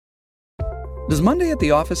Does Monday at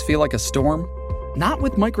the office feel like a storm? Not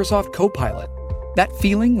with Microsoft Copilot. That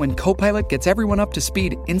feeling when Copilot gets everyone up to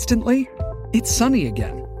speed instantly? It's sunny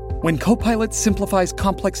again. When Copilot simplifies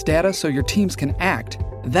complex data so your teams can act,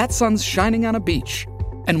 that sun's shining on a beach.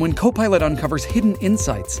 And when Copilot uncovers hidden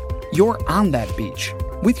insights, you're on that beach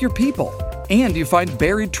with your people, and you find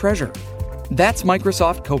buried treasure. That's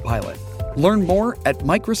Microsoft Copilot. Learn more at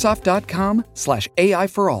Microsoft.com/AI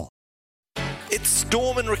for all. It's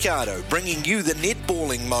Storm and Ricardo bringing you the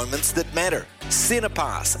netballing moments that matter. Centre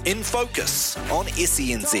Pass in focus on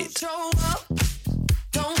SENZ.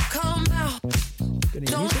 Don't come out.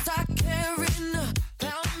 Don't start caring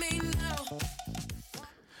about me now.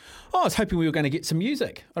 I was hoping we were going to get some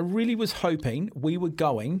music. I really was hoping we were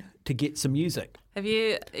going to get some music.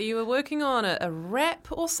 You were working on a rap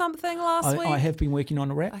or something last week? I have been working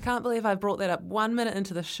on a rap. I can't believe I brought that up 1 minute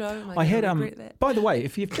into the show. I had by the way,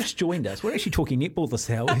 if you've just joined us, we're actually talking netball this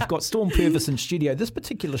hour. We've got Storm Purvis in studio. This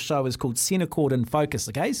particular show is called Centre Court in Focus,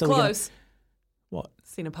 okay? So close. What?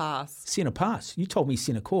 Centre Pass. Centre Pass. You told me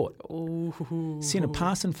Centre Court. Ooh. Centre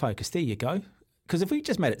Pass in Focus. There you go. Because if we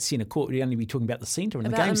just made it centre court, we'd only be talking about the centre. And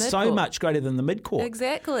About the game's the so mid-court. much greater than the mid-court.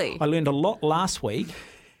 Exactly. I learned a lot last week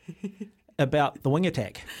about the wing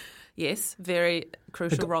attack. Yes, very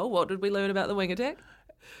crucial role. What did we learn about the wing attack?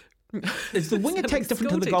 Is the wing attack different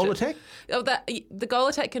to School the goal teacher. attack? Oh, the goal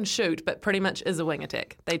attack can shoot, but pretty much is a wing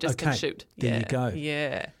attack. They just can Okay, shoot. there yeah. you go.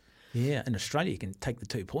 Yeah. Yeah, in Australia you can take the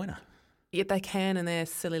two-pointer. Yet they can in their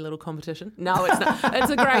silly little competition. No, it's not. It's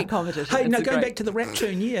a great competition. Hey, It's no, a going great- back to the rap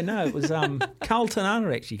tune, it was Carlton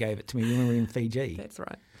Anna actually gave it to me when we were in Fiji. That's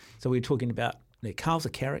right. So we were talking about, Carl's a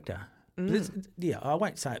character. But I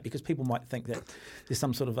won't say it because people might think that there's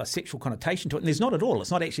some sort of a sexual connotation to it, and there's not at all.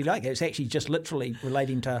 It's not actually like that. It's actually just literally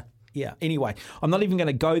relating to, Anyway, I'm not even going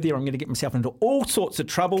to go there. I'm going to get myself into all sorts of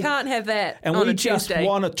trouble. Can't have that and on we a just Tuesday.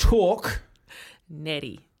 want to talk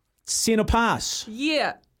Natty. Centre Pass.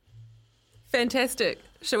 Yeah. Fantastic.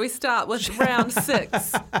 Shall we start with round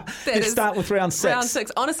 6? Let's start with round 6. Round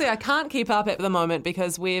 6. Honestly, I can't keep up at the moment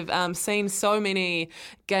because we've seen so many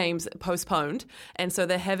games postponed. And so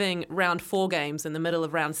they're having round 4 games in the middle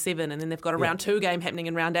of round 7. And then they've got a round 2 game happening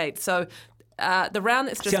in round 8. So the round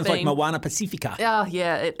that's just Sounds been... like Moana Pacifica. Oh,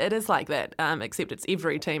 yeah, it is like that, except it's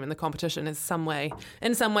every team in the competition is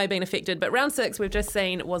in some way been affected. But round 6 we've just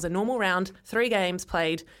seen was a normal round, 3 games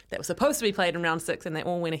played that were supposed to be played in round 6 and they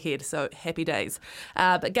all went ahead, so happy days.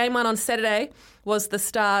 But game 1 on Saturday was the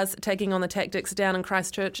Stars taking on the Tactics down in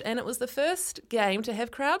Christchurch, and it was the first game to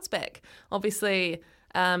have crowds back. Obviously,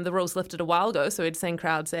 the rules lifted a while ago, so we'd seen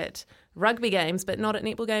crowds at rugby games, but not at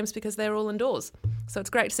netball games because they're all indoors. So it's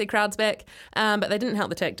great to see crowds back, but they didn't help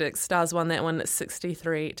the Tactics. Stars won that one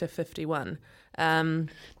 63-51. Now,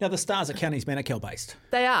 the Stars are Counties Manukau based.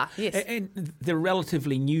 They are, yes. And they're a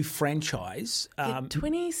relatively new franchise.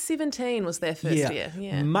 2017 was their first year.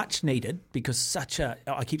 Yeah. Much needed because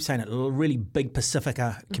I keep saying it, a really big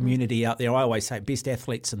Pacifica community out there. I always say best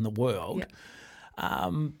athletes in the world.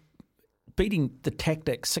 Beating the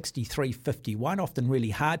Tactics 63-51, often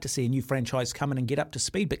really hard to see a new franchise come in and get up to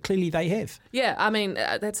speed, but clearly they have. Yeah, I mean,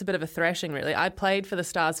 that's a bit of a thrashing, really. I played for the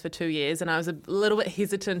Stars for 2 years and I was a little bit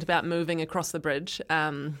hesitant about moving across the bridge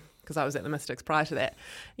because I was at the Mystics prior to that.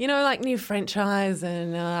 Like new franchise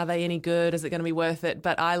and are they any good? Is it going to be worth it?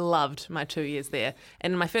 But I loved my 2 years there.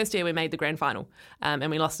 And in my first year, we made the grand final and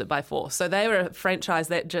we lost it by 4. So they were a franchise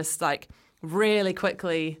that just really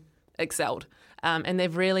quickly excelled. And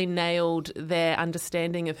they've really nailed their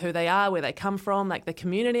understanding of who they are, where they come from, the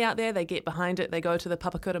community out there. They get behind it. They go to the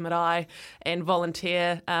Papakura Marae and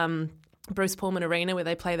volunteer. Bruce Pullman Arena, where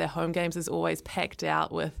they play their home games, is always packed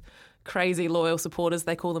out with crazy loyal supporters.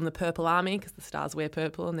 They call them the Purple Army because the Stars wear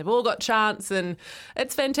purple and they've all got chants and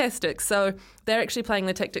it's fantastic. So they're actually playing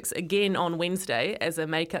the Tactics again on Wednesday as a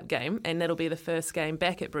make-up game, and that'll be the first game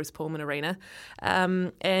back at Bruce Pullman Arena.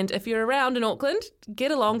 And if you're around in Auckland, get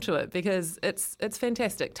along to it because it's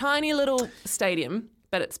fantastic. Tiny little stadium,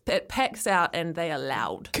 but it packs out and they are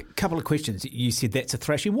loud. Couple of questions. You said that's a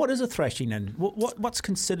thrashing. What is a thrashing and what's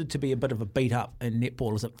considered to be a bit of a beat-up in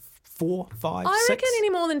netball? Is it 4, 5, 6? I reckon any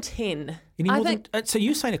more than 10. So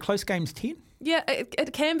you're saying a close game's 10? Yeah,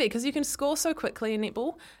 it can be because you can score so quickly in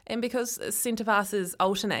netball, and because centre passes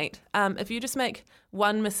alternate, if you just make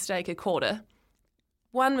one mistake a quarter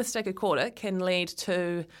can lead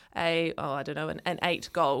to an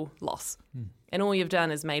 8-goal loss. And all you've done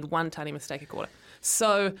is made one tiny mistake a quarter.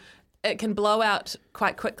 So it can blow out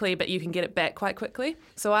quite quickly, but you can get it back quite quickly.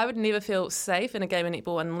 So I would never feel safe in a game of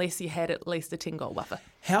netball unless you had at least a 10-goal buffer.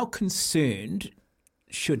 How concerned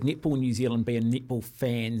should Netball New Zealand be and netball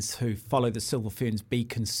fans who follow the Silver Ferns be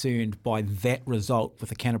concerned by that result with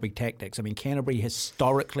the Canterbury Tactics? I mean, Canterbury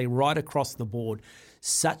historically, right across the board,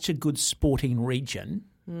 such a good sporting region.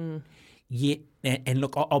 Yet, and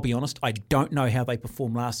look, I'll be honest, I don't know how they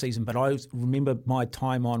performed last season, but I remember my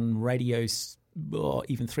time on radio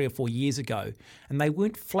even 3 or 4 years ago, and they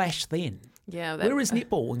weren't flash then. Yeah, Where is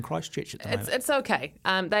netball in Christchurch at the moment? It's okay.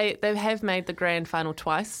 They have made the grand final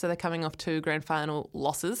twice, so they're coming off 2 grand final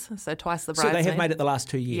losses, so twice the bridesmaids. So they have made it the last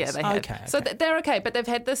 2 years? Yeah, they have. Okay. So they're okay, but they've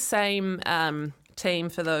had the same team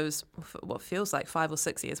for what feels like 5 or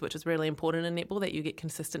 6 years, which is really important in netball, that you get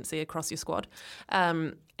consistency across your squad.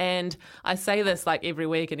 And I say this like every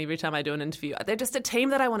week and every time I do an interview. They're just a team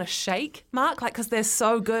that I want to shake, Mark, because they're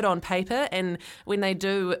so good on paper, and when they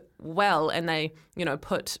do well and they,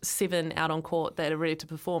 put 7 out on court that are ready to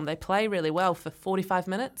perform, they play really well for 45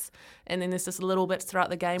 minutes, and then there's just little bits throughout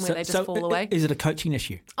the game where they just fall away. Is it a coaching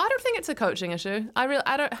issue? I don't think it's a coaching issue.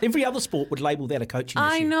 I don't. Every other sport would label that a coaching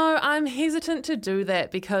issue. I know. I'm hesitant to do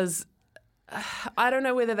that because I don't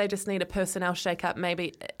know whether they just need a personnel shake-up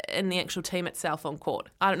maybe in the actual team itself on court.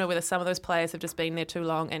 I don't know whether some of those players have just been there too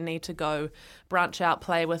long and need to go branch out,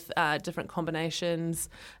 play with different combinations,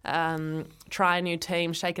 try a new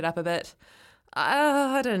team, shake it up a bit.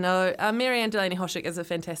 I don't know. Marianne Delaney-Hoshik is a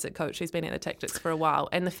fantastic coach. She's been at the Tactics for a while,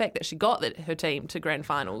 and the fact that she got her team to grand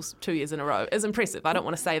finals 2 years in a row is impressive. I don't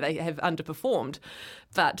want to say they have underperformed,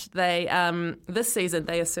 but they this season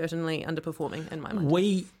they are certainly underperforming in my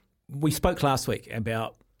mind. We spoke last week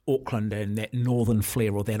about Auckland and that northern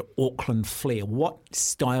flair, or that Auckland flair. What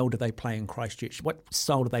style do they play in Christchurch? What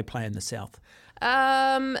style do they play in the south?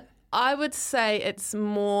 I would say it's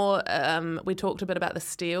more, we talked a bit about the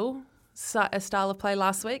Steel style of play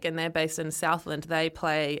last week, and they're based in Southland. They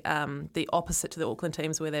play the opposite to the Auckland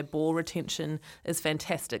teams, where their ball retention is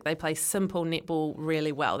fantastic. They play simple netball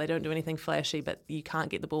really well. They don't do anything flashy, but you can't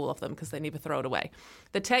get the ball off them because they never throw it away.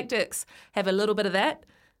 The Tactics have a little bit of that,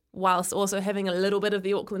 whilst also having a little bit of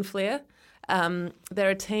the Auckland flair. They're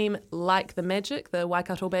a team like the Magic, the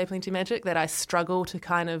Waikato Bay Plenty Magic, that I struggle to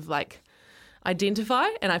kind of identify,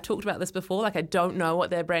 and I've talked about this before, I don't know what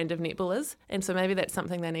their brand of netball is, and so maybe that's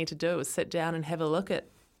something they need to do, is sit down and have a look at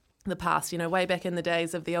the past. Way back in the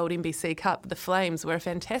days of the old NBC Cup, the Flames were a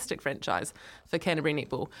fantastic franchise for Canterbury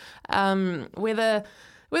netball.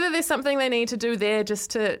 Whether there's something they need to do there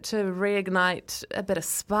just to reignite a bit of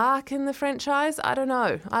spark in the franchise, I don't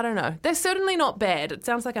know. They're certainly not bad. It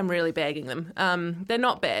sounds like I'm really bagging them. They're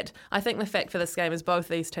not bad. I think the fact for this game is both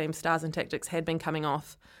these teams, Stars and Tactics, had been coming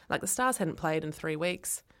off. The Stars hadn't played in 3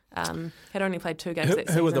 weeks, had only played 2 games that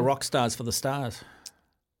season. Who were the rock stars for the Stars?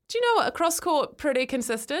 Do you know what? Across court, pretty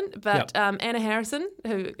consistent. But Yep. Anna Harrison,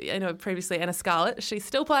 who, previously Anna Scarlett, she's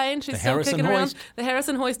still playing. She's The still Harrison kicking around. hoist. The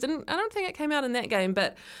Harrison hoist. I don't think it came out in that game,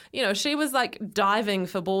 but, she was diving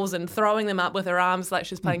for balls and throwing them up with her arms like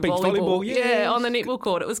she's playing Big volleyball, Yeah, yes. on the netball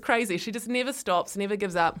court. It was crazy. She just never stops, never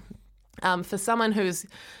gives up. For someone who's,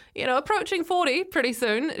 approaching 40 pretty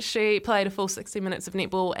soon, she played a full 60 minutes of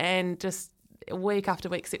netball and just week after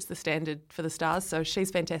week sets the standard for the Stars, so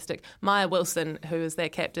she's fantastic. Maya Wilson, who is their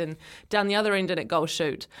captain, down the other end in at goal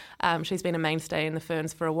shoot. She's been a mainstay in the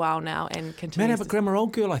Ferns for a while now and continues. Man Abbott Grammar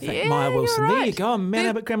Old Girl, I think. Yeah, Maya Wilson. you're There you right. go. Man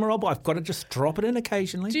Abbott Grammar Old Boy. I've got to just drop it in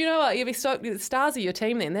occasionally. Do you know what? You'll be stoked. The Stars are your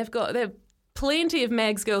team then. They've plenty of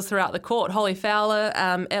Mags girls throughout the court. Holly Fowler,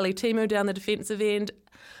 Ali Timu down the defensive end.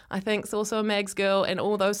 I think it's also a Mags girl, and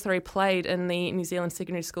all those 3 played in the New Zealand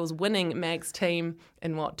Secondary Schools winning Mags team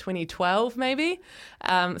in 2012 maybe.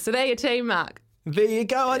 So they're your team, Mark. There you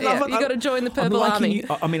go. I love it. You got to join the I'm Purple liking Army. you.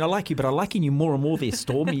 I mean, I like you, but I'm liking you more and more there,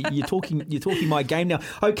 Storm. You're talking my game now.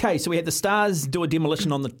 Okay, so we had the Stars do a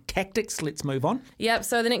demolition on the Tactics. Let's move on. Yep,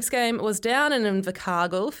 so the next game was down in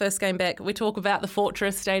Invercargill. First game back, we talk about the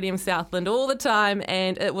Fortress Stadium Southland all the time,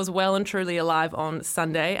 and it was well and truly alive on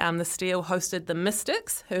Sunday. The Steel hosted the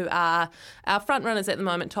Mystics, who are our front runners at the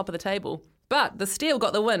moment, top of the table. But the Steel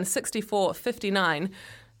got the win, 64-59.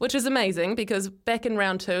 Which is amazing because back in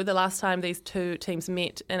round 2, the last time these 2 teams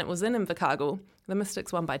met, and it was in Invercargill, the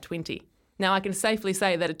Mystics won by 20. Now, I can safely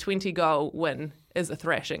say that a 20-goal win is a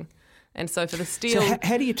thrashing. And so for the Steel... So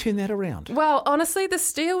how do you turn that around? Well, honestly, the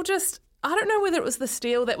Steel just... I don't know whether it was the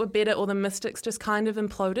Steel that were better or the Mystics just kind of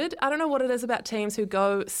imploded. I don't know what it is about teams who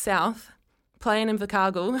go south, playing in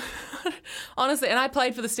Invercargill. Honestly, and I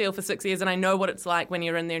played for the Steel for 6 years, and I know what it's like when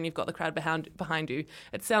you're in there and you've got the crowd behind you.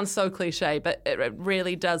 It sounds so cliche, but it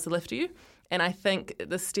really does lift you. And I think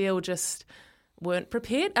the Steel just weren't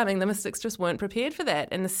prepared. I mean, the Mystics just weren't prepared for that.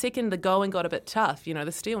 And the second the going got a bit tough,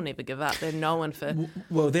 the Steel never give up. They're known for...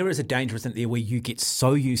 Well, there is a danger, isn't there, where you get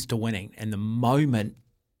so used to winning, and the moment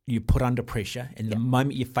you're put under pressure, and the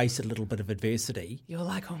moment you face a little bit of adversity, You're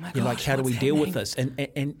like, oh my god, you're like, how do we deal with this? And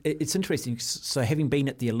it's interesting. So having been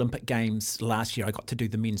at the Olympic Games last year, I got to do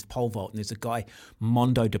the men's pole vault, and there's a guy,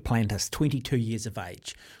 Mondo Duplantis, 22 years of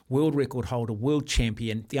age, world record holder, world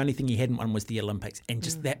champion. The only thing he hadn't won was the Olympics, and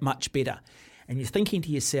just that much better. And you're thinking to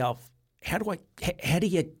yourself, how do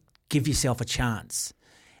you give yourself a chance?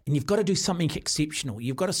 And you've got to do something exceptional.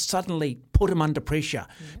 You've got to suddenly put him under pressure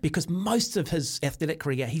because most of his athletic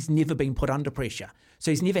career, he's never been put under pressure. So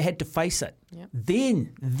he's never had to face it. Yep.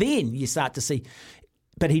 Then you start to see,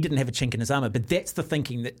 but he didn't have a chink in his armour. But that's the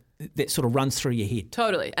thinking that sort of runs through your head.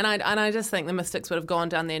 Totally. And I just think the Mystics would have gone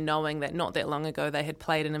down there knowing that not that long ago they had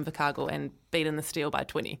played in Invercargill and beaten the Steel by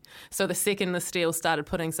 20. So the second the Steel started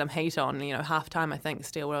putting some heat on, half-time I think the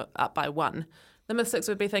Steel were up by 1. The Mystics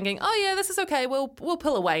would be thinking, oh yeah, this is okay. We'll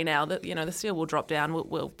pull away now. The Steel will drop down.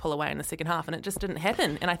 We'll pull away in the second half, and it just didn't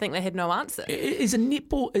happen. And I think they had no answer. Is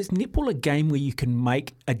netball a game where you can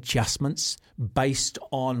make adjustments based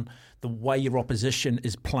on the way your opposition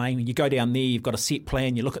is playing? When you go down there, you've got a set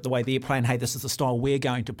plan. You look at the way they're playing. Hey, this is the style we're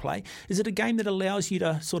going to play. Is it a game that allows you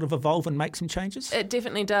to sort of evolve and make some changes? It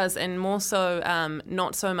definitely does, and more so,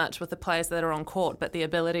 not so much with the players that are on court, but the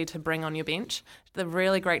ability to bring on your bench. The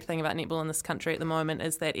really great thing about netball in this country at the moment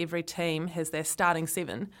is that every team has their starting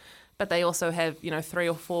 7, but they also have 3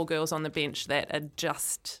 or 4 girls on the bench that are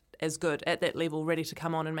just as good at that level, ready to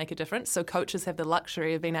come on and make a difference. So coaches have the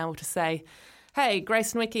luxury of being able to say, hey,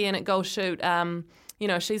 Grace Nweke in at goal shoot,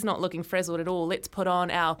 she's not looking frazzled at all. Let's put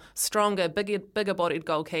on our stronger, bigger-bodied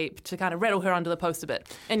goalkeeper to kind of rattle her under the post a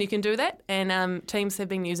bit. And you can do that. And teams have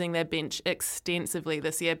been using their bench extensively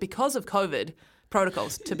this year because of COVID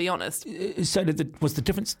protocols, to be honest. So was the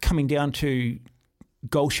difference coming down to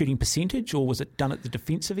goal shooting percentage, or was it done at the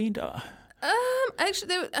defensive end?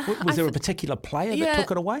 Actually, was there a particular player that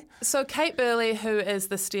took it away? So Kate Burley, who is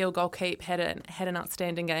the Steel goalkeeper, had an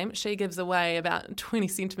outstanding game. She gives away about 20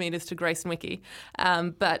 centimetres to Grace Nweke,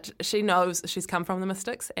 but she knows, she's come from the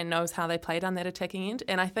Mystics and knows how they play down that attacking end.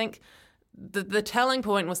 And I think the telling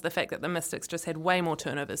point was the fact that the Mystics just had way more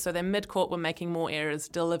turnovers. So their mid-court were making more errors,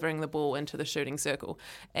 delivering the ball into the shooting circle.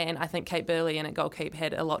 And I think Kate Burley in at goalkeeper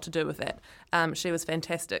had a lot to do with that. She was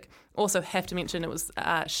fantastic. Also have to mention it was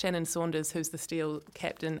Shannon Saunders, who's the Steel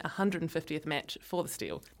captain, 150th match for the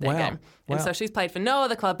Steel that game. And so she's played for no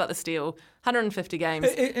other club but the Steel, 150 games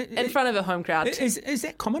in front of a home crowd. Is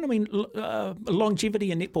that common? I mean,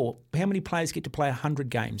 longevity in netball, how many players get to play 100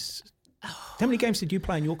 games? How many games did you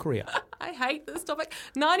play in your career? I hate this topic.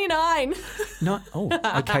 99.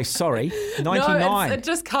 Okay, sorry. 99. No, it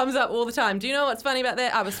just comes up all the time. Do you know what's funny about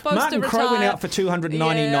that? I was supposed Martin to retire. Crowe went out for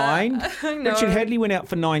 299. Yeah, Richard Hadley went out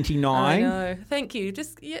for 99. I know. Thank you.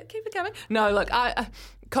 Just keep it coming. No, look,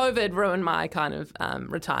 COVID ruined my kind of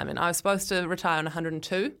retirement. I was supposed to retire on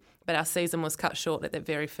 102. But our season was cut short at that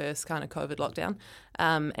very first kind of COVID lockdown.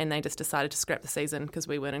 And they just decided to scrap the season because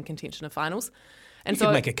we weren't in contention of finals. And you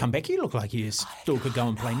could make a comeback. You look like you still could go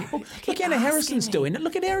and play netball. Look, Anna Harrison's doing it.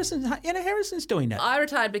 Look at Anna Harrison's doing it. I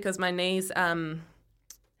retired because my knees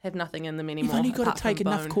have nothing in them anymore. You've only got to take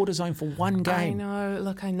enough cortisone for one game.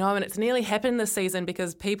 I know. And it's nearly happened this season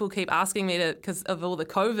because people keep asking me because of all the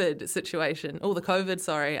COVID situation,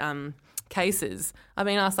 cases. I've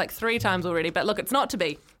been asked like 3 times already, but look, it's not to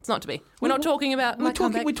be. We're not talking about my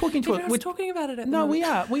comeback. We're talking to it. We're talking about it at the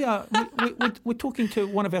moment. we are. We're talking to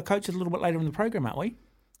one of our coaches a little bit later in the program, aren't we?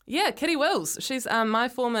 Yeah, Kitty Wills. She's my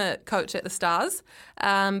former coach at the Stars,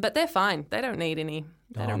 but they're fine. They don't need any.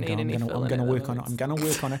 I'm going to work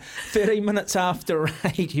on it. 13 minutes after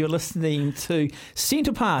 8, you're listening to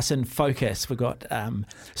Centre Pass in Focus. We've got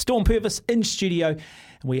Storm Purvis in studio.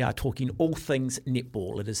 We are talking all things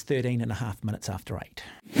netball. It is 13 and a half minutes after 8.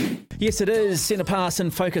 Yes, it is. Centre Pass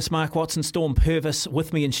in Focus. Mark Watson, Storm Purvis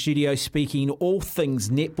with me in studio speaking all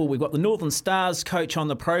things netball. We've got the Northern Stars coach on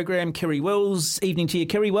the program, Kerry Wills. Evening to you,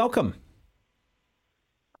 Kerry. Welcome.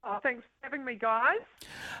 Thanks for having me, guys.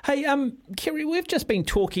 Hey, Kerry, we've just been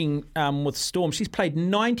talking with Storm. She's played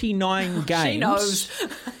 99 games. She knows.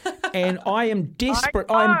 And I am desperate.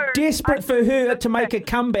 I'm desperate for her to make a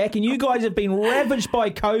comeback. And you guys have been ravaged by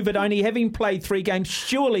COVID, only having played 3 games.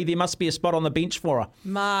 Surely there must be a spot on the bench for her.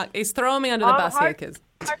 Mark, he's throwing me under the bus here, kids.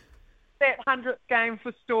 That 100th game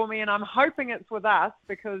for Stormy, and I'm hoping it's with us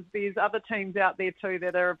because there's other teams out there too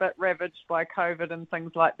that are a bit ravaged by COVID and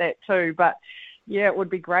things like that too. But yeah, it would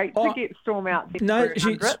be great to get Storm out there. No,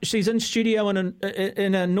 she's in studio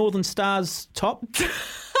in a Northern Stars top.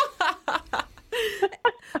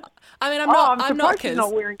 I mean, I'm not she's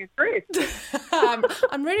not wearing a dress.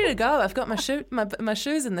 I'm ready to go. I've got my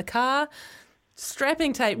shoes in the car,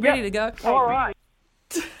 strapping tape ready to go. All right.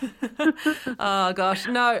 Oh, gosh.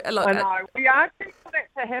 No, look. I know. We are keen for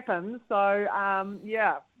that to happen. So,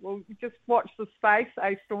 we'll just watch the space,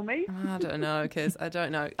 Stormy? I don't know, Kiz. I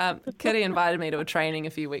don't know. Kitty invited me to a training a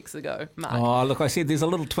few weeks ago, Mark. Oh, look, I said there's a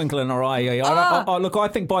little twinkle in her eye. Look, I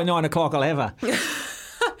think by 9 o'clock I'll have her.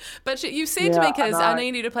 But you said to me, Kiz, I know.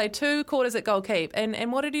 need you to play 2 quarters at goal keep.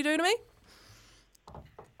 And what did you do to me?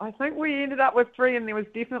 I think we ended up with 3, and there was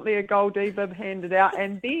definitely a goal D-bib handed out,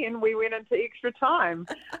 and then we went into extra time.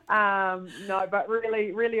 No, but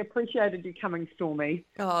really, really appreciated you coming, Stormy.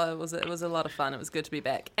 Oh, it was a lot of fun. It was good to be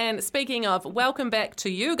back. And speaking of, welcome back to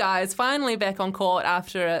you guys, finally back on court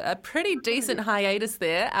after a pretty decent hiatus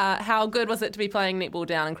there. How good was it to be playing netball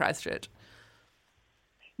down in Christchurch?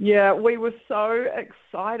 Yeah, we were so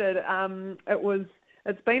excited.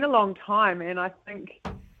 It's been a long time, and I think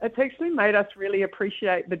it's actually made us really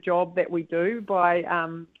appreciate the job that we do by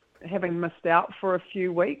having missed out for a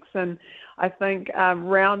few weeks. And I think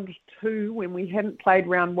round 2, when we hadn't played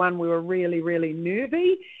round 1, we were really, really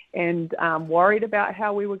nervy and worried about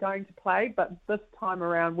how we were going to play. But this time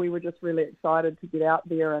around, we were just really excited to get out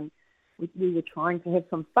there, and we were trying to have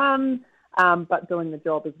some fun, but doing the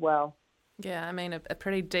job as well. Yeah, I mean, a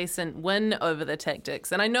pretty decent win over the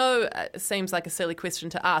Tactics. And I know it seems like a silly question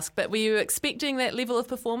to ask, but were you expecting that level of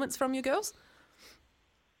performance from your girls?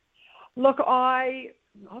 Look, I've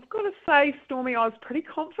got to say, Stormy, I was pretty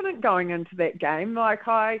confident going into that game. I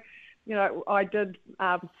did,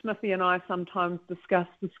 Smithy and I sometimes discuss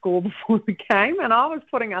the score before the game, and I was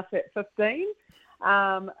putting us at 15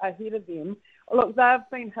 ahead of them. Look, they've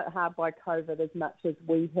been hit hard by COVID as much as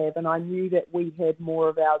we have, and I knew that we had more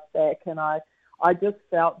of ours back, and I just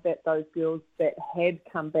felt that those girls that had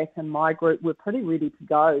come back in my group were pretty ready to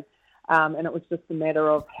go, and it was just a matter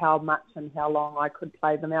of how much and how long I could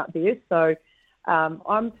play them out there. So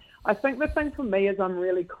I think the thing for me is I'm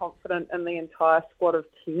really confident in the entire squad of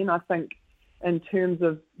 10. I think in terms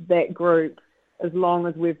of that group, as long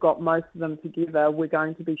as we've got most of them together, we're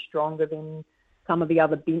going to be stronger than some of the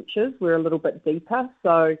other benches. We're a little bit deeper.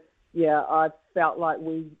 So, yeah, I felt like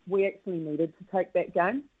we actually needed to take that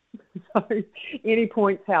game. So any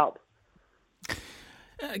points help.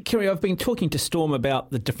 Kerry, I've been talking to Storm about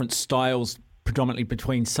the different styles predominantly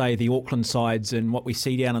between, say, the Auckland sides and what we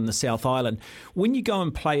see down in the South Island. When you go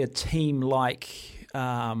and play a team like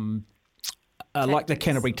the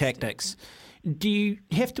Canterbury Tactics, do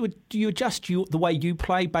you adjust the way you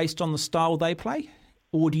play based on the style they play?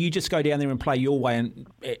 Or do you just go down there and play your way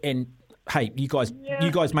and hey, you guys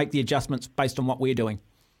make the adjustments based on what we're doing?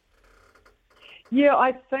 Yeah,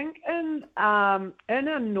 I think in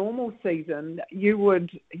a normal season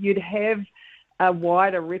you'd have a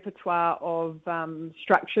wider repertoire of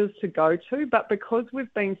structures to go to, but because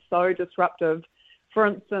we've been so disruptive, for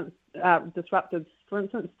instance,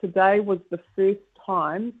 today was the first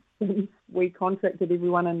time since we contracted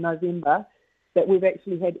everyone in November that we've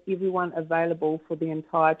actually had everyone available for the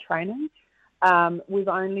entire training. We've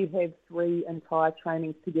only had 3 entire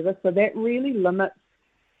trainings together, so that really limits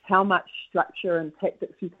how much structure and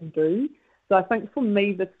tactics you can do. So I think for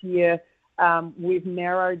me this year, we've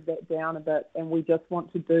narrowed that down a bit, and we just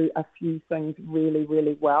want to do a few things really,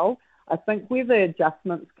 really well. I think where the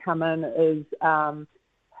adjustments come in is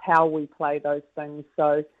how we play those things.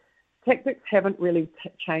 So Tactics haven't really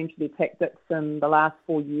changed their tactics in the last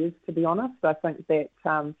 4 years, to be honest. I think that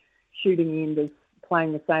shooting end is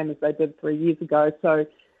playing the same as they did 3 years ago. So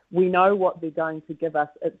we know what they're going to give us.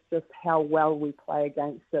 It's just how well we play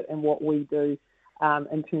against it and what we do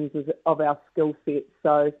in terms of our skill set.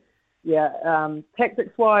 So, yeah,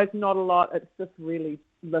 tactics-wise, not a lot. It's just really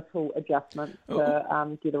little adjustments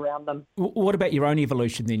to get around them. What about your own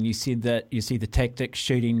evolution then? You said that you see the Tactics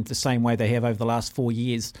shooting the same way they have over the last 4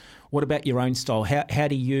 years. What about your own style? How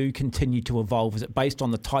do you continue to evolve? Is it based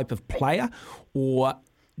on the type of player, or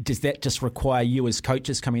does that just require you as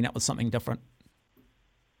coaches coming up with something different?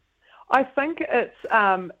 I think it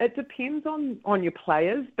depends on your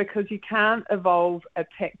players, because you can't evolve a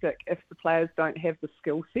tactic if the players don't have the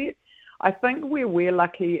skill set. I think where we're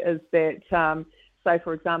lucky is that say,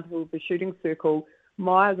 for example, the shooting circle,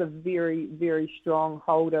 Maya's a very, very strong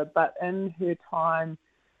holder, but in her time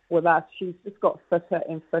with us, she's just got fitter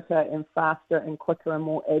and faster and quicker and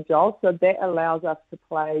more agile. So that allows us to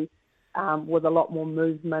play with a lot more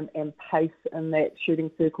movement and pace in that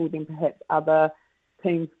shooting circle than perhaps other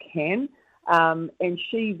teams can. And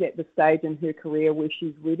she's at the stage in her career where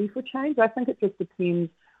she's ready for change. I think it just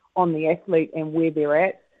depends on the athlete and where they're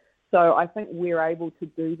at. So I think we're able to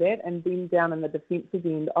do that. And then down in the defensive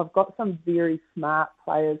end, I've got some very smart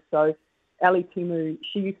players. So Ali Timu,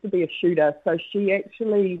 she used to be a shooter. So she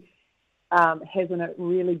actually has a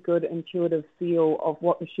really good intuitive feel of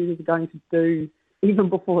what the shooters are going to do even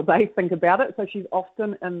before they think about it. So she's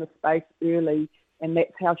often in the space early, and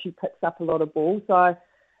that's how she picks up a lot of balls. So,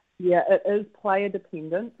 yeah, it is player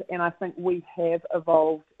dependent, and I think we have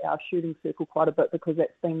evolved our shooting circle quite a bit because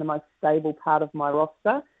that's been the most stable part of my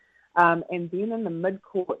roster. And then in the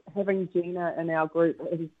mid-court, having Gina in our group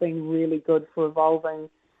has been really good for evolving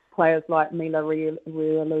players like Mila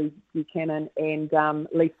Riolu Buchanan and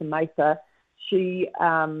Lisa Mesa. She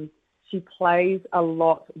plays a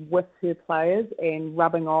lot with her players and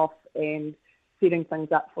rubbing off and setting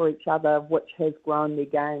things up for each other, which has grown their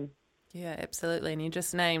game. Yeah, absolutely. And you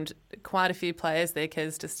just named quite a few players there,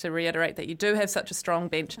 Kiz, just to reiterate that you do have such a strong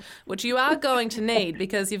bench, which you are going to need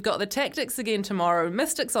because you've got the Tactics again tomorrow,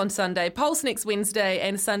 Mystics on Sunday, Pulse next Wednesday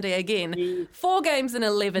and Sunday again. Yes. 4 games in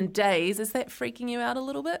 11 days. Is that freaking you out a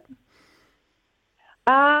little bit?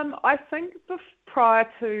 I think prior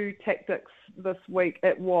to Tactics this week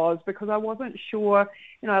it was, because I wasn't sure,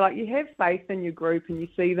 you have faith in your group and you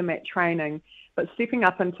see them at training, but stepping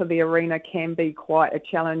up into the arena can be quite a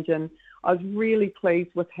challenge. And I was really pleased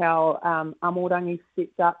with how Amorangi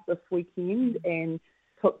stepped up this weekend and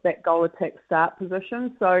took that goal attack start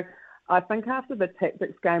position. So I think after the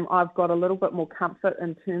Tactics game, I've got a little bit more comfort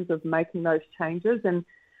in terms of making those changes. And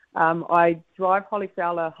I drive Holly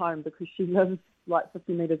Fowler home because she lives like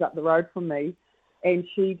 50 metres up the road from me. And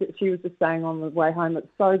she was just saying on the way home, it's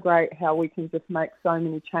so great how we can just make so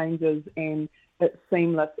many changes and it's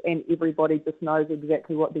seamless and everybody just knows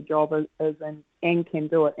exactly what their job is and can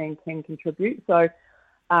do it and can contribute. So,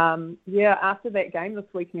 after that game this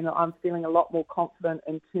weekend, I'm feeling a lot more confident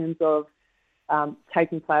in terms of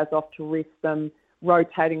taking players off to rest them,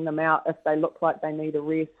 rotating them out if they look like they need a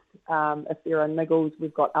rest. If there are niggles,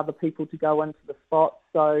 we've got other people to go into the spot.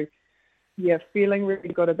 So, yeah, feeling really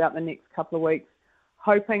good about the next couple of weeks.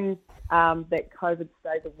 Hoping that COVID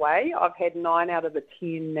stays away. I've had 9 out of the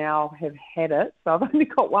 10 now have had it. So I've only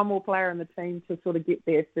got one more player in the team to sort of get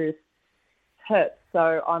their first hit.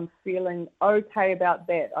 So I'm feeling okay about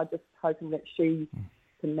that. I'm just hoping that she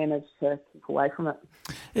can manage to keep away from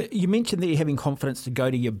it. You mentioned that you're having confidence to go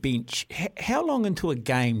to your bench. How long into a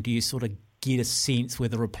game do you sort of get a sense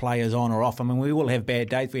whether a player's on or off? I mean, we all have bad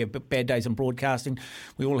days. We have bad days in broadcasting.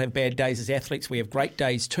 We all have bad days as athletes. We have great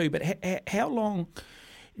days too. But how long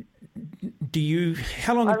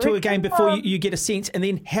into a game before you get a sense? And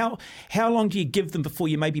then how long do you give them before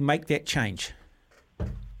you maybe make that change?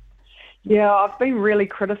 Yeah, I've been really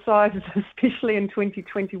criticised, especially in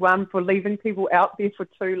 2021, for leaving people out there for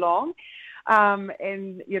too long.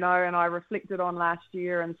 And I reflected on last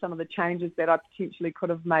year and some of the changes that I potentially could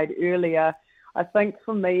have made earlier. I think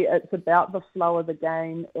for me, it's about the flow of the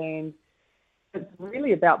game and it's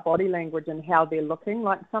really about body language and how they're looking.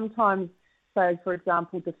 Like sometimes, say, for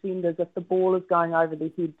example, defenders, if the ball is going over their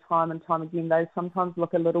head time and time again, they sometimes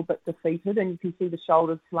look a little bit defeated and you can see the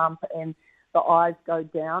shoulders slump and the eyes go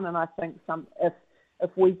down. And I think if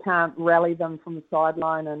we can't rally them from the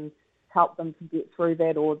sideline and help them to get through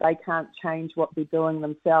that, or they can't change what they're doing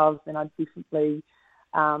themselves, then I'd definitely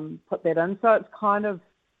put that in. So it's kind of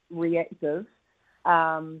reactive,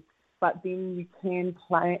 but then you can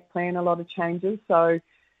plan a lot of changes. So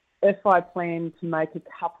if I plan to make a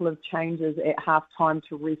couple of changes at halftime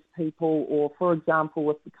to rest people, or for example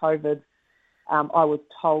with the COVID, I was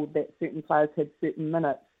told that certain players had certain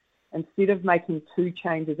minutes, instead of making 2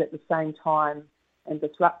 changes at the same time and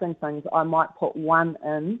disrupting things, I might put one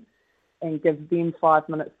in and give them 5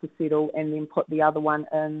 minutes to settle and then put the other one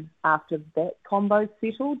in after that combo's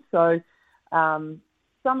settled. So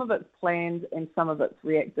some of it's planned and some of it's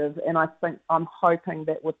reactive. And I think I'm hoping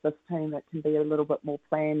that with this team it can be a little bit more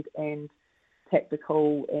planned and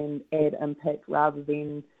tactical and add impact rather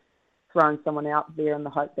than throwing someone out there in the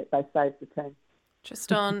hope that they save the team.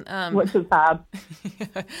 Just on... which is hard.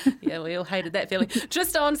 Yeah, we all hated that feeling.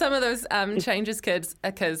 Just on some of those changes, Kiz,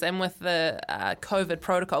 and with the COVID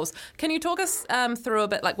protocols, can you talk us through a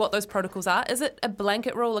bit like what those protocols are? Is it a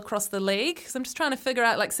blanket rule across the league? Because I'm just trying to figure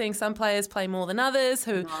out, like, seeing some players play more than others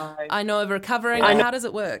who I know are recovering. How does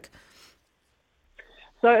it work?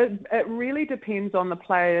 So it really depends on the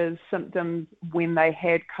player's symptoms when they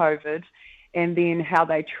had COVID and then how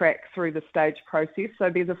they track through the stage process. So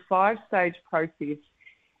there's a 5-stage process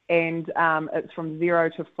and it's from 0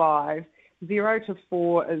 to 5. 0 to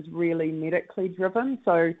 4 is really medically driven.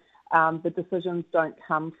 So the decisions don't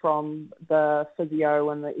come from the physio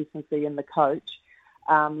and the S&C and the coach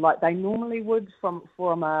like they normally would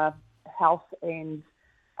from a health and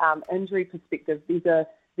injury perspective.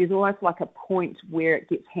 There's almost like a point where it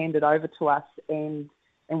gets handed over to us and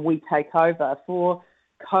we take over. For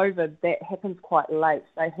COVID, that happens quite late.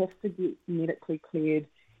 They have to get medically cleared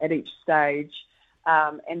at each stage,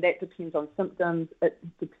 and that depends on symptoms. It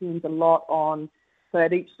depends a lot on, so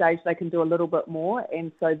at each stage they can do a little bit more,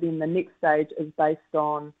 and so then the next stage is based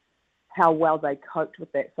on how well they coped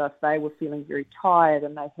with that. So if they were feeling very tired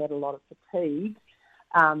and they had a lot of fatigue,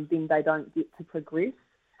 then they don't get to progress.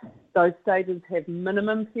 Those stages have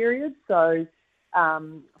minimum periods. So,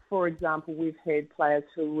 for example, we've had players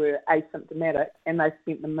who were asymptomatic and they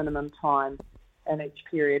spent the minimum time in each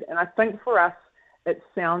period. And I think for us, it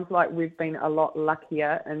sounds like we've been a lot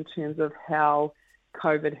luckier in terms of how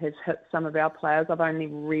COVID has hit some of our players. I've only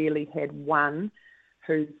really had one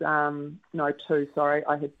who's, two, sorry.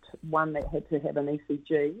 I had one that had to have an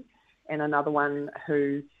ECG and another one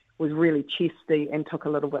who was really chesty and took a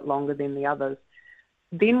little bit longer than the others.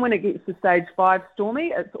 Then when it gets to stage 5,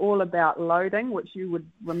 Stormy, it's all about loading, which you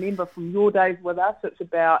would remember from your days with us. It's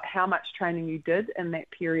about how much training you did in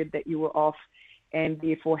that period that you were off, and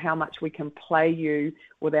therefore how much we can play you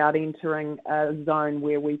without entering a zone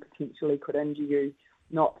where we potentially could injure you,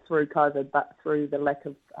 not through COVID, but through the lack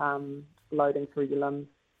of loading through your limbs.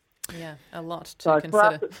 Yeah, a lot to so consider. For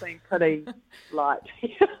us, it's been pretty light.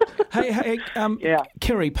 Hey, yeah.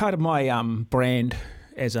 Kerry, part of my brand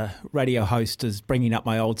as a radio host is bringing up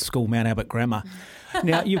my old school Mount Albert grammar.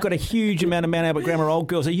 Now, you've got a huge amount of Mount Albert grammar old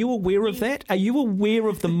girls. Are you aware of that? Are you aware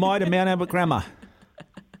of the might of Mount Albert grammar?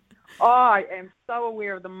 I am so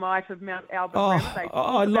aware of the might of Mount Albert grammar.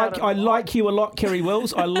 I like you a lot, Kerry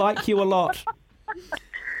Wills. I like you a lot.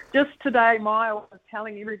 Just today, Maya was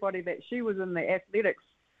telling everybody that she was in the athletics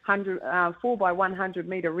 4x100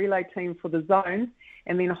 metre relay team for the zones,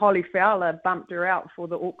 and then Holly Fowler bumped her out for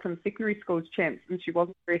the Auckland Secondary Schools champs, and she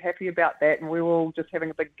wasn't very happy about that, and we were all just having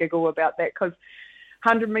a big giggle about that because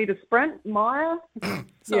 100 metre sprint, Maya,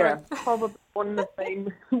 probably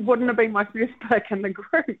wouldn't have been my first pick in the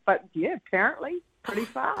group, but yeah, apparently pretty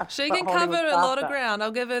fast. She can cover a lot of ground,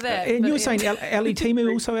 I'll give her that. And you were saying Ali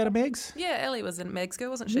Timu also out of Mags? Yeah, Ali was in Mags Girl,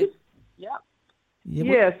 wasn't she? Yeah.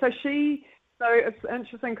 So it's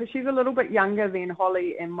interesting because she's a little bit younger than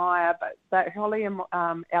Holly and Maya, but Holly and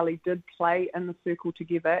Ali did play in the circle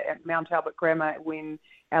together at Mount Albert Grammar when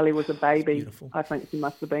Ali was a baby. Beautiful. I think she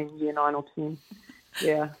must have been year 9 or 10.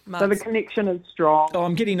 Yeah. So the connection is strong. Oh,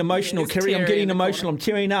 I'm getting emotional, Kerry. I'm getting emotional. I'm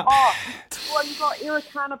tearing up. Oh, well, you've got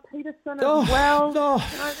Ericana Peterson as well. Oh,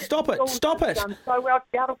 stop it. Stop it. Done so well.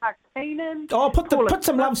 Seattle Park Keenan. Oh, put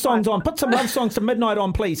some love songs on. Put some love songs to midnight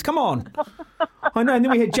on, please. Come on. I know. And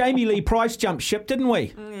then we had Jamie Lee Price jump ship, didn't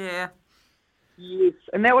we? Yeah. Yes.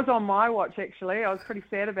 And that was on my watch, actually. I was pretty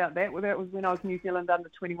sad about that. That was when I was New Zealand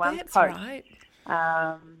under-21 That's coach. right.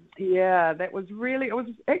 It was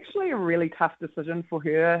actually a really tough decision for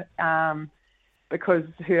her because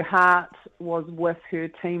her heart was with her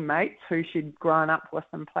teammates who she'd grown up with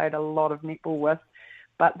and played a lot of netball with,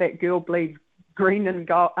 but that girl bleeds green and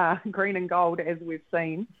gold, as we've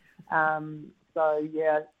seen.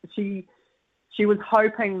 She was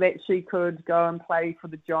hoping that she could go and play for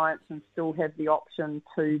the Giants and still have the option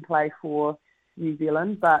to play for New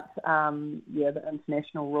Zealand, but the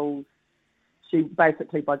international rules. She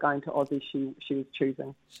basically, by going to Aussie, she was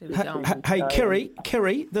choosing. Hey,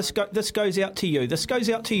 Kerry, this goes out to you. This goes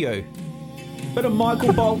out to you. Bit of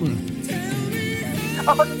Michael Bolton. Because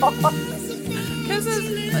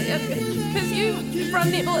you run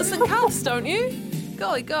netball at St Cuths, don't you?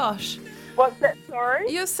 Golly gosh. What's that, sorry?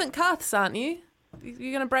 You're St Cuths, aren't you?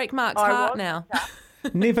 You're going to break Mark's heart now.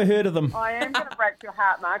 Never heard of them. I am going to break your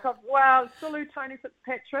heart, Mark. Salute Tony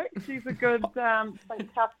Fitzpatrick. She's a good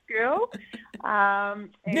St Cuths girl.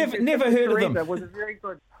 Never heard of them.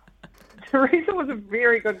 Teresa was a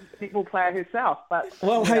very good netball player herself. But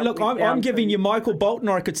hey, look, I'm giving you Michael Bolton,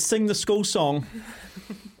 or I could sing the school song.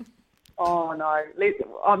 Oh, no.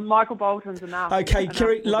 Michael Bolton's enough. Okay,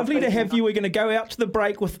 Kerry, lovely to have you. We're going to go out to the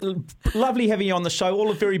break. Lovely having you on the show. All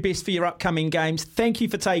the very best for your upcoming games. Thank you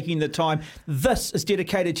for taking the time. This is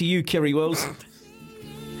dedicated to you, Kerry Wills.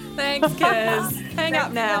 Thanks, Kaz. Hang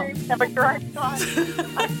up now. Have a great time.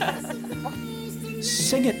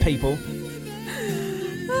 Sing it, people.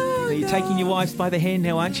 You're taking your wives by the hand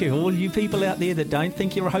now, aren't you? All you people out there that don't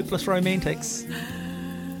think you're hopeless romantics.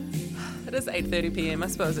 It is 8:30 p.m. I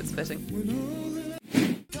suppose it's fitting.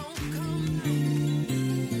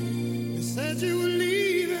 You said you were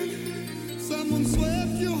leaving. Someone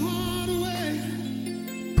swept your heart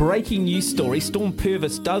away. Breaking news story. Storm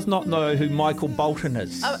Purvis does not know who Michael Bolton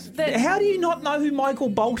is. How do you not know who Michael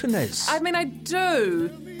Bolton is? I mean, I do,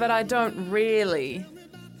 but I don't really.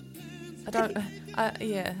 I don't...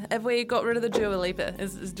 Have we got rid of the Dua Lipa?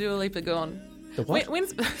 Is Dua Lipa gone? The what?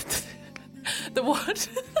 When's... The what?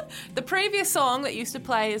 The previous song that used to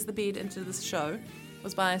play as the bed into this show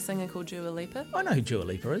was by a singer called Dua Lipa. I know who Dua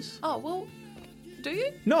Lipa is. Oh, well, do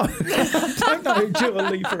you? No, I don't know who Dua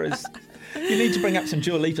Lipa is. You need to bring up some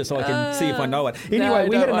Dua Lipa so I can see if I know it. Anyway,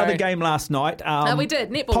 we had another game last night. We did.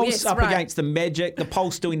 Netball, Pulse yes, up right. against the Magic. The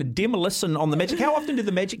Pulse doing a demolition on the Magic. How often did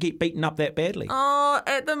the Magic get beaten up that badly? Oh,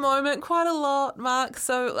 at the moment, quite a lot, Mark.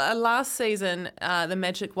 So last season, the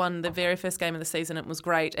Magic won the very first game of the season. It was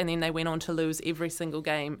great. And then they went on to lose every single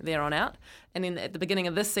game there on out. And then at the beginning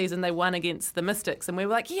of this season, they won against the Mystics. And we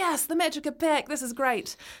were like, yes, the Magic are back. This is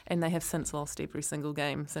great. And they have since lost every single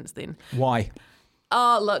game since then. Why?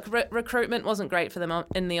 Oh, look, recruitment wasn't great for them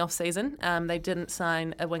in the off-season. They didn't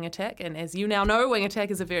sign a wing attack, and as you now know, wing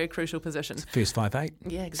attack is a very crucial position. First 5'8".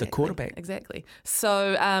 Yeah, exactly. It's a quarterback. Exactly.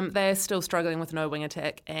 So they're still struggling with no wing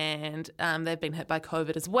attack, and they've been hit by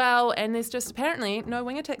COVID as well, and there's just apparently no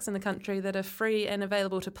wing attacks in the country that are free and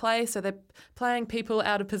available to play, so they're playing people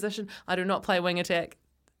out of position. I do not play wing attack.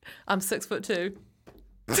 I'm 6'2".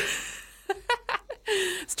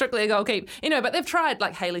 Strictly a goal keep. But they've tried,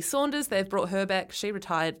 like Hayley Saunders, they've brought her back. She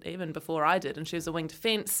retired even before I did, and she was a wing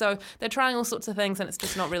defence. So they're trying all sorts of things, and it's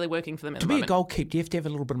just not really working for them at the moment. To be a goal keep, do you have to have a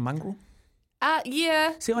little bit of mongrel?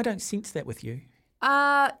 Yeah. See, I don't sense that with you.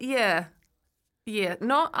 Yeah. Yeah.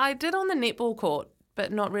 I did on the netball court,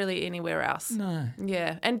 but not really anywhere else. No.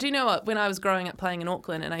 Yeah. And do you know what? When I was growing up playing in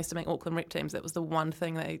Auckland, and I used to make Auckland rep teams, that was the one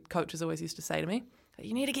thing coaches always used to say to me.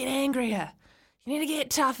 You need to get angrier. You need to get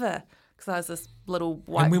tougher. Because I was this little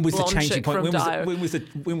white and when was the blonde changing chick point? from Dio.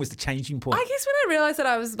 When was the changing point? I guess when I realised that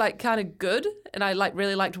I was like kind of good and I like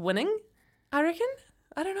really liked winning, I reckon.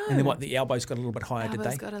 I don't know. And then what? The elbows got a little bit higher, did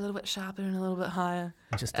Elbows they? got a little bit sharper and a little bit higher.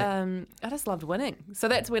 I just loved winning, so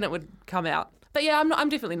that's when it would come out. But yeah, I'm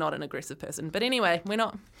definitely not an aggressive person. But anyway, we're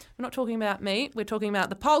not talking about me. We're talking about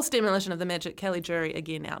the Pulse demolition of the Magic. Kelly Jury,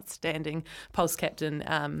 again, outstanding Pulse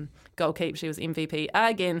captain, goal keep. She was MVP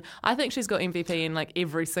again. I think she's got MVP in like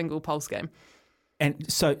every single Pulse game. And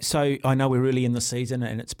so I know we're early in the season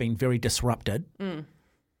and it's been very disrupted. Mm.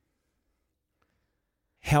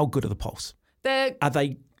 How good are the Pulse? They're Are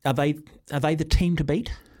they the team to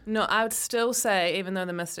beat? No, I would still say, even though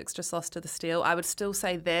the Mystics just lost to the Steel, I would still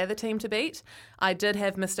say they're the team to beat. I did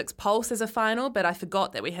have Mystics Pulse as a final, but I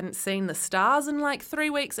forgot that we hadn't seen the Stars in like 3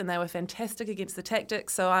 weeks, and they were fantastic against the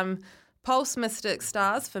Tactics. So I'm Pulse, Mystics,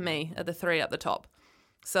 Stars for me are the three up the top.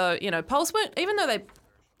 So, Pulse weren't, even though they,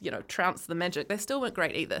 trounced the Magic, they still weren't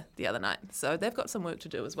great either the other night. So they've got some work to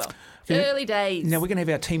do as well. Early days. Now we're going to have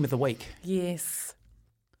our team of the week. Yes.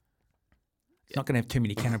 It's not going to have too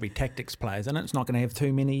many Canterbury Tactics players in it. It's not going to have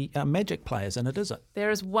too many Magic players in it, is it? There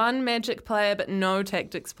is one Magic player, but no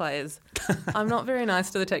Tactics players. I'm not very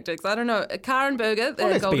nice to the Tactics. I don't know. Karen Berger, Well,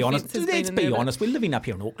 let's be honest. Let's be honest. We're living up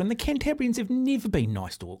here in Auckland. The Cantabrians have never been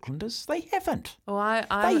nice to Aucklanders. They haven't. Oh,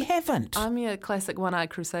 They haven't. I'm a classic One-Eyed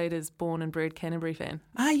Crusaders born and bred Canterbury fan.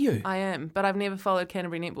 Are you? I am, but I've never followed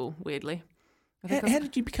Canterbury netball, weirdly. How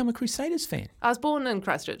did you become a Crusaders fan? I was born in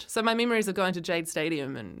Christchurch, so my memories of going to Jade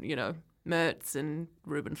Stadium and, Mertz and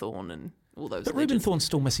Reuben Thorne and all those. But Reuben Thorne's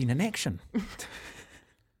still missing in action.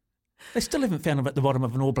 They still haven't found him at the bottom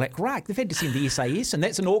of an All Black rack. They've had to send the SAS, and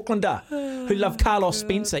that's an Aucklander who love Carlos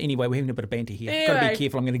Spencer. Anyway, we're having a bit of banter here. Anyway. Got to be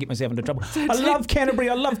careful. I'm going to get myself into trouble. I love Canterbury.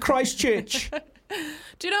 I love Christchurch.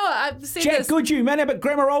 Do you know what? I've seen Jack this. Goodhue, man, but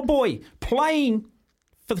grammar old boy, playing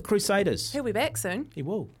for the Crusaders. He'll be back soon. He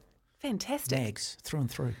will. Fantastic. Nags through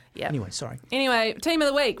and through. Yeah. Anyway, sorry. Anyway, team of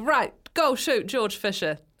the week. Right. Goal shoot, George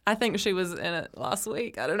Fisher. I think she was in it last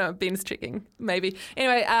week. I don't know. Ben's checking, maybe.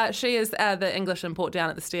 Anyway, she is the English import down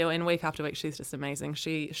at the Steel, and week after week, she's just amazing.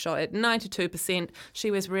 She shot at 92%. She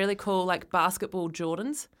wears really cool, like, basketball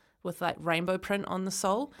Jordans with, like, rainbow print on the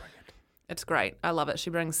sole. Brilliant. It's great. I love it. She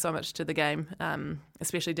brings so much to the game,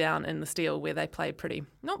 especially down in the Steel where they play pretty,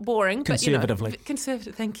 not boring, conservatively. But,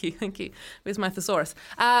 conservative. Thank you. Where's my thesaurus?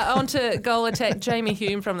 On to goal attack, Jamie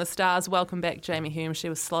Hume from the Stars. Welcome back, Jamie Hume. She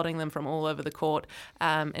was slotting them from all over the court.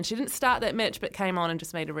 And she didn't start that match, but came on and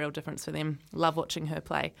just made a real difference for them. Love watching her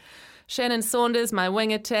play. Shannon Saunders, my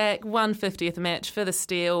wing attack, 150th match for the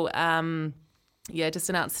Steel. Just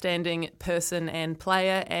an outstanding person and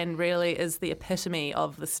player, and really is the epitome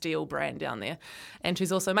of the Steel brand down there. And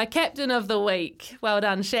she's also my captain of the week. Well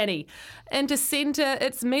done, Shani. And to centre,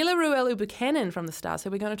 it's Mila Ruelu-Buchanan from the Stars, who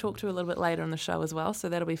we're going to talk to a little bit later in the show as well, so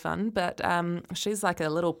that'll be fun. But she's like a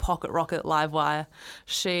little pocket rocket live wire.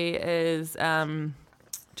 She is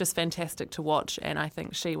just fantastic to watch, and I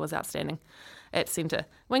think she was outstanding. at centre.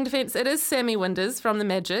 Wing defence, it is Sammy Winders from the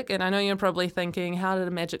Magic, and I know you're probably thinking, how did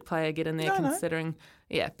a Magic player get in there considering...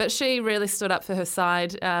 Yeah, but she really stood up for her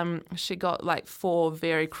side. She got like 4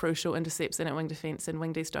 very crucial intercepts in at wing defence, and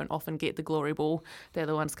wingdies don't often get the glory ball. They're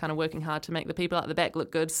the ones kind of working hard to make the people at the back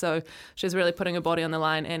look good. So she's really putting her body on the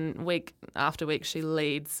line, and week after week she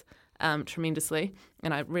leads tremendously.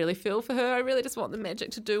 And I really feel for her. I really just want the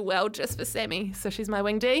Magic to do well just for Sammy. So she's my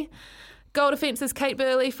wing D. Goal defence is Kate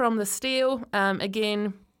Burley from the Steel.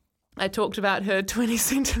 Again, I talked about her 20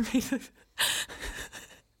 centimetres.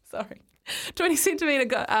 Sorry. 20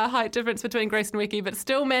 centimetre height difference between Grace and Wiki, but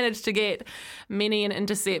still managed to get many an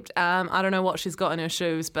intercept. I don't know what she's got in her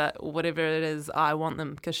shoes, but whatever it is, I want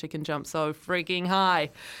them because she can jump so freaking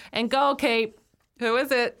high. And goal keep, who is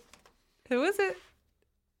it?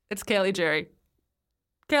 It's Kelly Jury.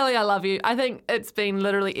 Kelly, I love you. I think it's been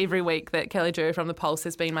literally every week that Kelly Jury from the Pulse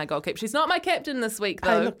has been my goal keep. She's not my captain this week,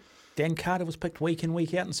 though. Hey, look, Dan Carter was picked week in,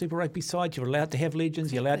 week out in Super Rugby side. You're allowed to have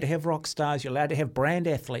legends, you're allowed to have rock stars, you're allowed to have brand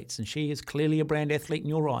athletes, and she is clearly a brand athlete in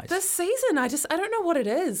your eyes. This season, I don't know what it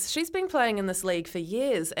is. She's been playing in this league for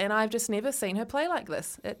years, and I've just never seen her play like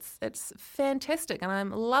this. It's fantastic, and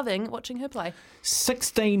I'm loving watching her play.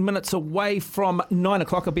 16 minutes away from 9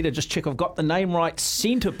 o'clock. I better just check I've got the name right.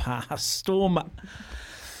 Centre pass, Storm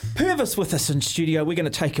Purvis with us in studio. We're going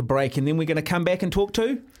to take a break, and then we're going to come back and talk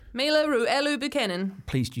to... Mila Ruelu Buchanan.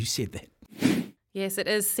 Pleased you said that. Yes, it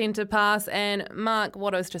is centre pass, and Mark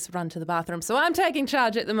Watto's just run to the bathroom, so I'm taking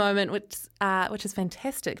charge at the moment, which is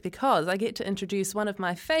fantastic because I get to introduce one of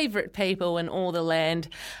my favourite people in all the land,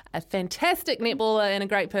 a fantastic netballer and a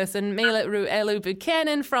great person, Mila Ruelu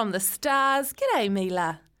Buchanan from the Stars. G'day,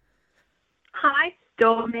 Mila. Hi,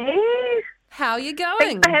 Stormy. How are you going?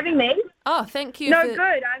 Thanks for having me. Oh, thank you. No,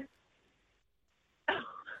 good.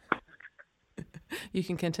 You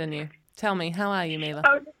can continue. Tell me, how are you, Mila?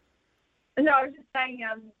 I was just saying,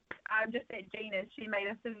 I'm just at Gina's. She made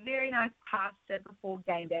us a very nice pasta before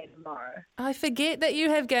game day tomorrow. I forget that you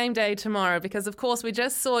have game day tomorrow because, of course, we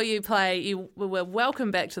just saw you play. You were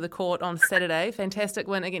welcome back to the court on Saturday. Fantastic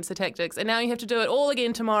win against the Tactics. And now you have to do it all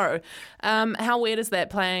again tomorrow. How weird is that,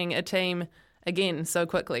 playing a team again so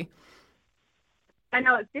quickly? I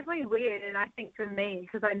know, it's definitely weird, and I think for me,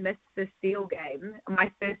 because I missed the Steel game, my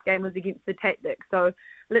first game was against the Tactics, so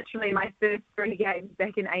literally my first 3 games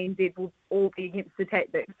back in ANZ will all be against the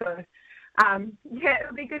Tactics. So,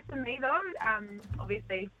 it'll be good for me, though.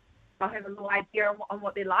 Obviously, I'll have a little idea on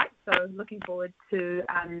what they're like, so looking forward to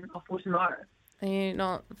for tomorrow. Are you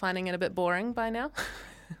not finding it a bit boring by now?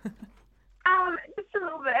 Just a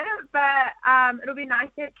little bit, but it'll be nice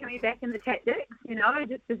to have Kimmy back in the Tactics,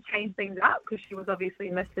 just to change things up because she was obviously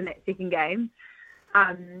missed in that second game.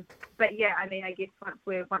 But yeah, I mean, I guess once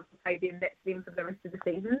we play them, that's them for the rest of the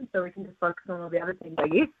season, so we can just focus on all the other things, I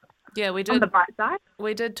guess. Yeah, we did. On the bright side.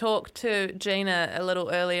 We did talk to Gina a little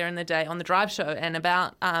earlier in the day on the drive show, and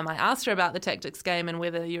about I asked her about the Tactics game and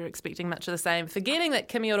whether you're expecting much of the same, forgetting that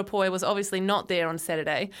Kimi Orapoi was obviously not there on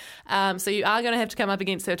Saturday. So you are going to have to come up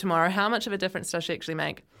against her tomorrow. How much of a difference does she actually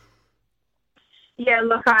make? Yeah,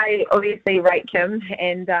 look, I obviously rate Kim,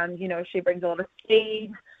 and she brings a lot of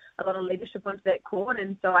speed, a lot of leadership onto that court,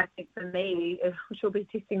 and so I think for me, she'll be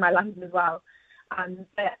testing my lungs as well.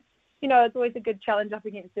 But it's always a good challenge up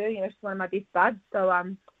against her. She's one of my best buds, so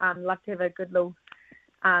love to have a good little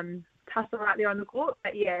tussle right there on the court.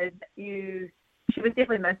 But yeah, she was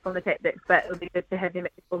definitely missed on the Tactics, but it'll be good to have them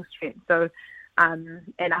at full strength. So,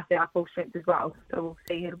 and us at our full strength as well. So we'll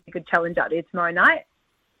see. It'll be a good challenge out there tomorrow night.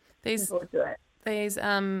 Looking forward to it. These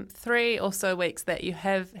 3 or so weeks that you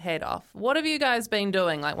have had off, what have you guys been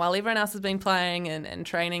doing? Like while everyone else has been playing and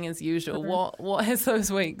training as usual, what have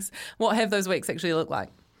those weeks actually looked like?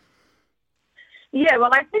 Yeah, well,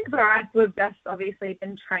 I think for us, we've just obviously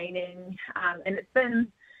been training, and it's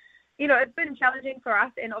been, it's been challenging for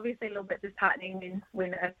us, and obviously a little bit disheartening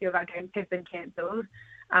when a few of our games have been cancelled.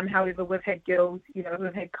 However, we've had girls, who've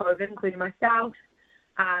had COVID, including myself,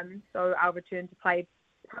 so our return to play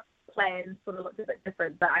plans sort of looked a bit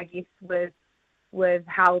different. But I guess with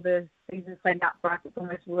how the season's played out for us, it's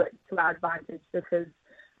almost worked to our advantage because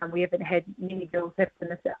we haven't had many girls have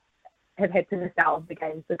had to miss out of the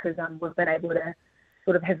games because we've been able to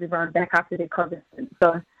sort of have everyone back after their COVID.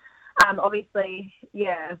 So obviously,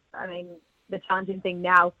 yeah, I mean, the challenging thing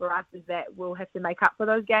now for us is that we'll have to make up for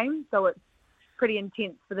those games. So it's pretty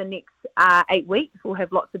intense for the next 8 weeks. We'll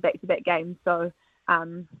have lots of back-to-back games. So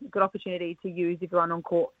good opportunity to use everyone on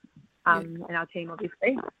court and our team,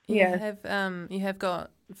 obviously. You have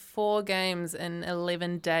got 4 games in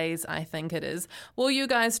 11 days, I think it is. Will you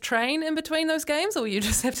guys train in between those games, or will you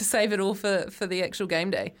just have to save it all for the actual game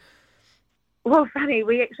day? Well, funny,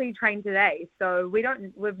 we actually trained today, so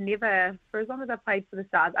we've never, for as long as I've played for the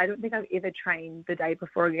Stars, I don't think I've ever trained the day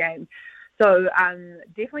before a game. So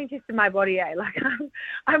definitely tested my body. Like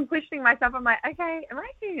I'm questioning myself. I'm like, okay, am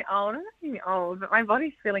I getting old? I'm not getting old, but my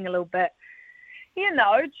body's feeling a little bit,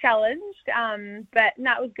 challenged. But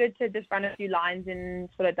no, it was good to just run a few lines and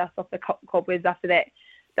sort of dust off the cobwebs after that,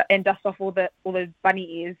 and dust off all the bunny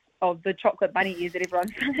ears, of the chocolate bunny ears that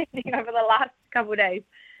everyone's eating over the last couple of days.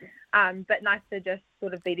 But nice to just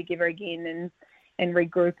sort of be together again and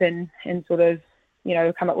regroup and sort of,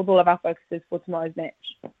 come up with all of our focuses for tomorrow's match.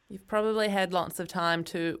 You've probably had lots of time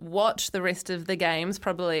to watch the rest of the games,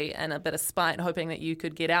 probably in a bit of spite, hoping that you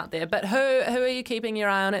could get out there. But who are you keeping your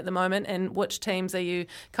eye on at the moment, and which teams are you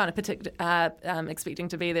kind of expecting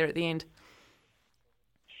to be there at the end?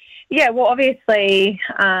 Yeah, well, obviously,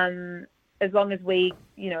 as long as we,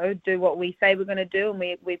 do what we say we're going to do and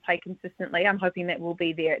we play consistently, I'm hoping that we'll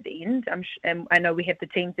be there at the end. And I know we have the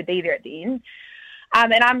team to be there at the end.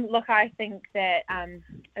 I think that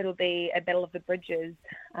it'll be a battle of the bridges,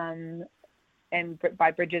 and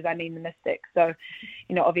by bridges I mean the Mystics. So,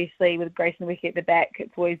 obviously with Grayson Wiki at the back,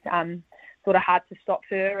 it's always sort of hard to stop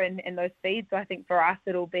her and those speeds. So I think for us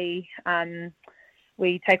it'll be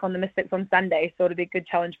we take on the Mystics on Sunday, so it'll be a good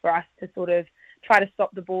challenge for us to sort of try to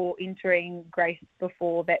stop the ball entering Grace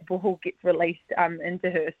before that ball gets released into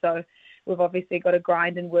her. So we've obviously got to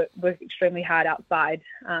grind and work extremely hard outside.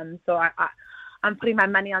 So I'm putting my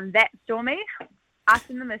money on that, Stormy. Us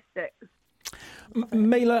and the Mystics.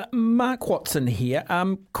 Mila, Mark Watson here.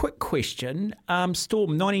 Quick question.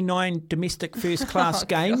 Storm, 99 domestic first-class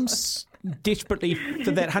games, desperately for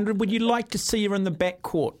that 100. Would you like to see her in the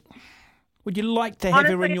backcourt? Would you like to have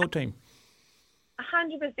her in your team?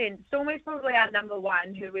 100%. Stormy's probably our number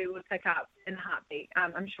one who we would pick up in a heartbeat.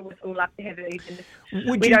 I'm sure we'd all love to have her.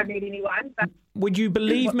 We don't need anyone. But would you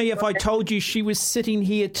believe me if I told you she was sitting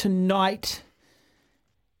here tonight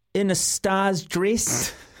in a Stars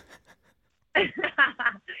dress?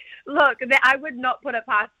 Look, I would not put it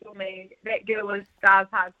past Stormy. That girl was Stars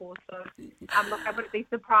hardcore. So, I wouldn't be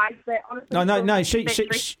surprised that. Honestly, no.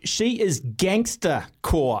 She is gangster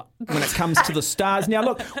core when it comes to the Stars. Now,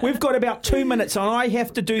 look, we've got about 2 minutes, and I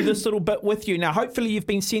have to do this little bit with you. Now, hopefully, you've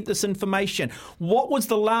been sent this information. What was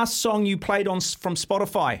the last song you played from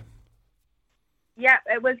Spotify? Yeah,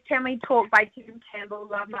 it was "Can We Talk" by Tim Campbell.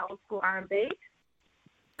 Love my old school R&B.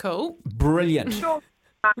 Cool. Brilliant.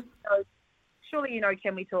 Surely you know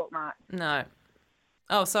 "Can We Talk," Mark? No.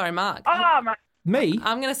 Oh, sorry, Mark. Oh, Mark. Me?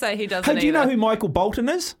 I'm going to say he doesn't Hey, do you know who Michael Bolton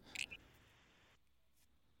is?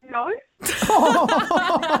 No. Oh,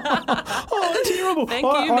 terrible. Thank you,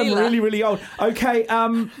 I'm Mila. really, really old. Okay,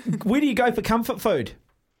 where do you go for comfort food?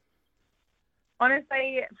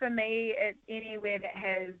 Honestly, for me, it's anywhere that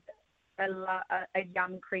has a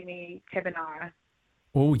yum, creamy carbonara.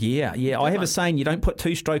 Oh, yeah. I have a saying, you don't put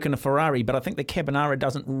two-stroke in a Ferrari, but I think the carbonara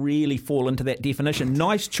doesn't really fall into that definition.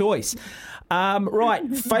 Nice choice. Right,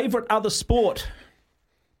 favourite other sport?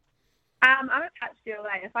 I'm a touch girl.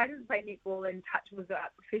 If I didn't play netball and touch was a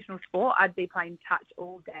professional sport, I'd be playing touch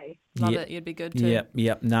all day. Love it. You'd be good too.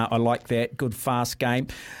 Yep. No, I like that. Good, fast game.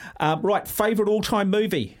 Right, favourite all-time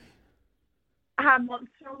movie? Monster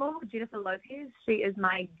Law, Jennifer Lopez. She is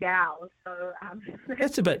my gal. So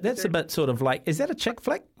That's a bit sort of like, is that a chick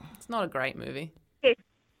flick? It's not a great movie. Yes,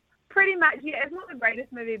 pretty much. Yeah, it's not the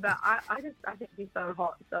greatest movie, but I think she's so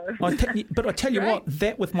hot. So. But I tell you what,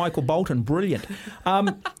 that with Michael Bolton, brilliant.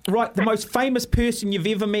 Right, the most famous person you've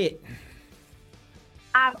ever met?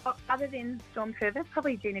 Other than Storm Purvis,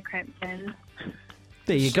 probably Gina Crampton.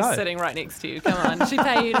 There you go. She's sitting right next to you. Come on. She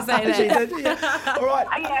pay you to say that. Yeah. All right.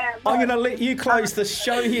 I'm going to let you close the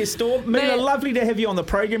show here, Storm. Mila, lovely to have you on the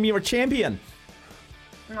program. You're a champion.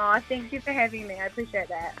 Oh, thank you for having me. I appreciate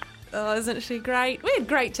that. Oh, isn't she great? We had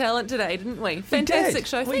great talent today, didn't we? Fantastic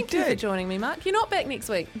show. Thank you for joining me, Mark. You're not back next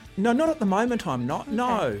week. No, not at the moment. I'm not. Okay.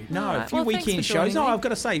 No. Right. A few weekend shows. No, I've got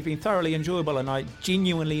to say, it's been thoroughly enjoyable, and I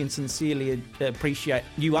genuinely and sincerely appreciate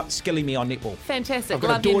you upskilling me on netball. Fantastic. I've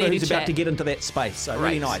got a daughter who's about to get into that space, so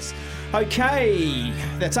really nice. Okay,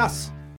 that's us.